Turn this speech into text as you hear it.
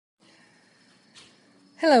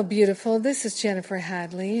Hello, beautiful. This is Jennifer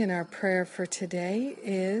Hadley, and our prayer for today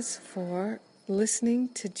is for listening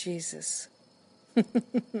to Jesus.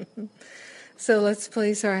 So let's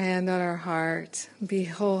place our hand on our heart, be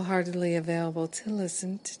wholeheartedly available to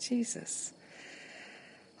listen to Jesus.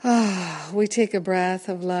 We take a breath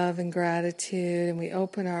of love and gratitude, and we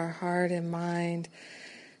open our heart and mind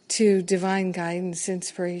to divine guidance,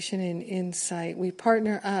 inspiration, and insight. We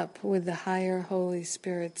partner up with the higher Holy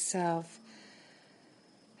Spirit self.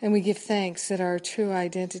 And we give thanks that our true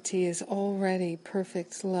identity is already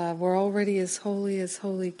perfect love. We're already as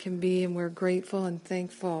holy can be, and we're grateful and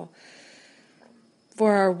thankful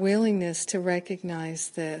for our willingness to recognize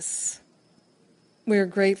this. We're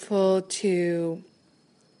grateful to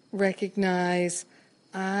recognize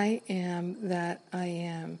I am that I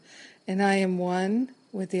am. And I am one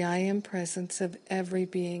with the I am presence of every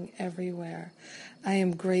being everywhere. I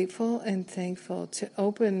am grateful and thankful to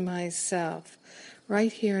open myself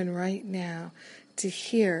right here and right now, to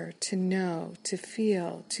hear, to know, to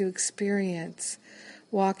feel, to experience,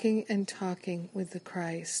 walking and talking with the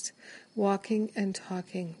Christ, walking and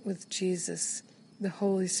talking with Jesus, the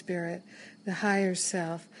Holy Spirit, the higher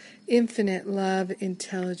self, infinite love,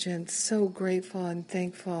 intelligence, so grateful and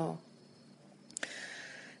thankful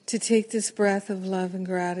to take this breath of love and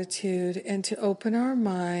gratitude and to open our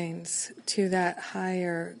minds to that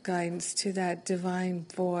higher guidance, to that divine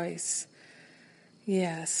voice.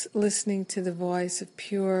 Yes, listening to the voice of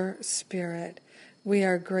pure spirit, we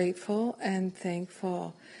are grateful and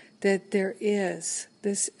thankful that there is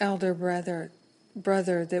this elder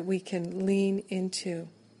brother that we can lean into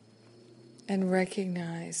and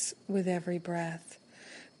recognize with every breath.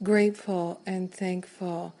 Grateful and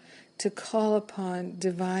thankful to call upon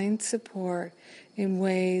divine support in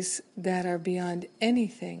ways that are beyond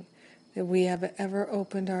anything that we have ever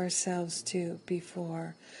opened ourselves to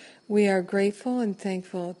before. We are grateful and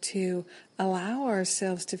thankful to allow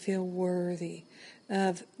ourselves to feel worthy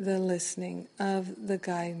of the listening, of the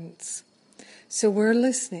guidance. So we're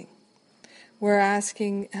listening. We're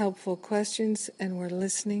asking helpful questions, and we're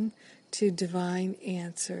listening to divine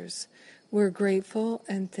answers. We're grateful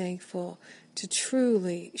and thankful to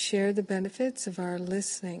truly share the benefits of our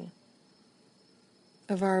listening,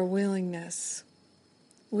 of our willingness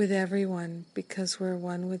with everyone, because we're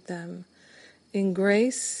one with them. In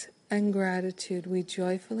grace and gratitude, we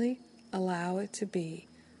joyfully allow it to be.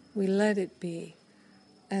 We let it be.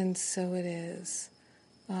 And so it is.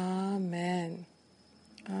 Amen.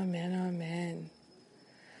 Amen, amen.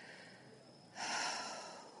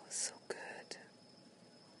 So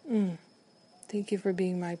good. Thank you for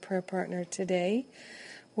being my prayer partner today.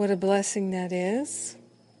 What a blessing that is.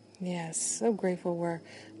 Yes, so grateful we're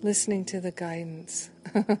listening to the guidance.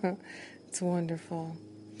 It's wonderful.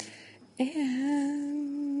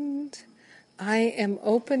 And I am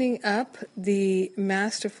opening up the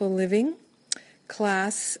Masterful Living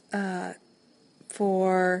class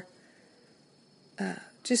for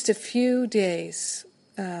just a few days,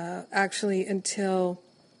 actually until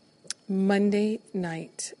Monday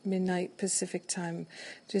night, midnight Pacific time.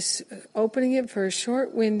 Just opening it for a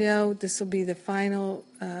short window. This will be the final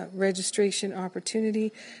registration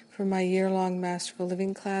opportunity for my year-long Masterful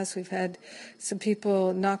Living class. We've had some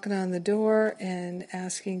people knocking on the door and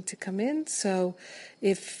asking to come in. So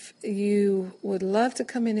if you would love to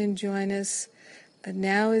come in and join us,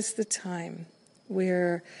 now is the time.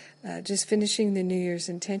 We're just finishing the New Year's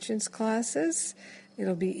Intentions classes.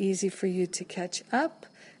 It'll be easy for you to catch up.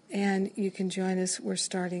 And you can join us. We're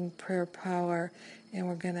starting Prayer Power, and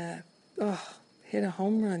we're going to hit a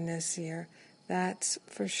home run this year. That's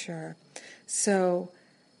for sure. So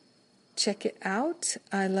check it out.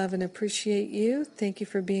 I love and appreciate you. Thank you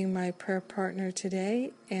for being my prayer partner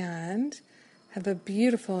today, and have a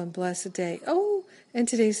beautiful and blessed day. Oh, and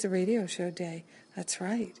today's the radio show day. That's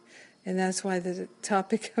right. And that's why the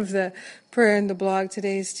topic of the prayer and the blog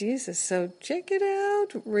today is Jesus. So check it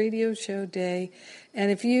out, Radio Show Day. And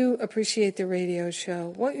if you appreciate the radio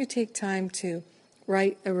show, won't you take time to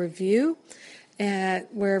write a review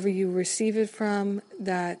at wherever you receive it from?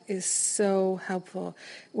 That is so helpful.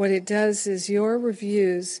 What it does is your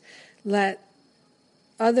reviews let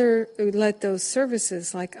those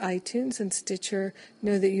services like iTunes and Stitcher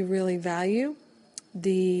know that you really value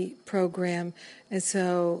the program. And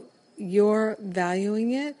so your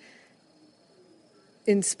valuing it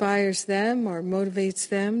inspires them or motivates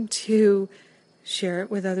them to share it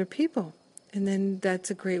with other people. And then that's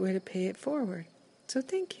a great way to pay it forward. So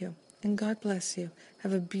thank you, and God bless you.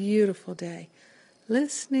 Have a beautiful day.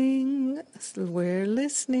 Listening, we're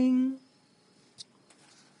listening.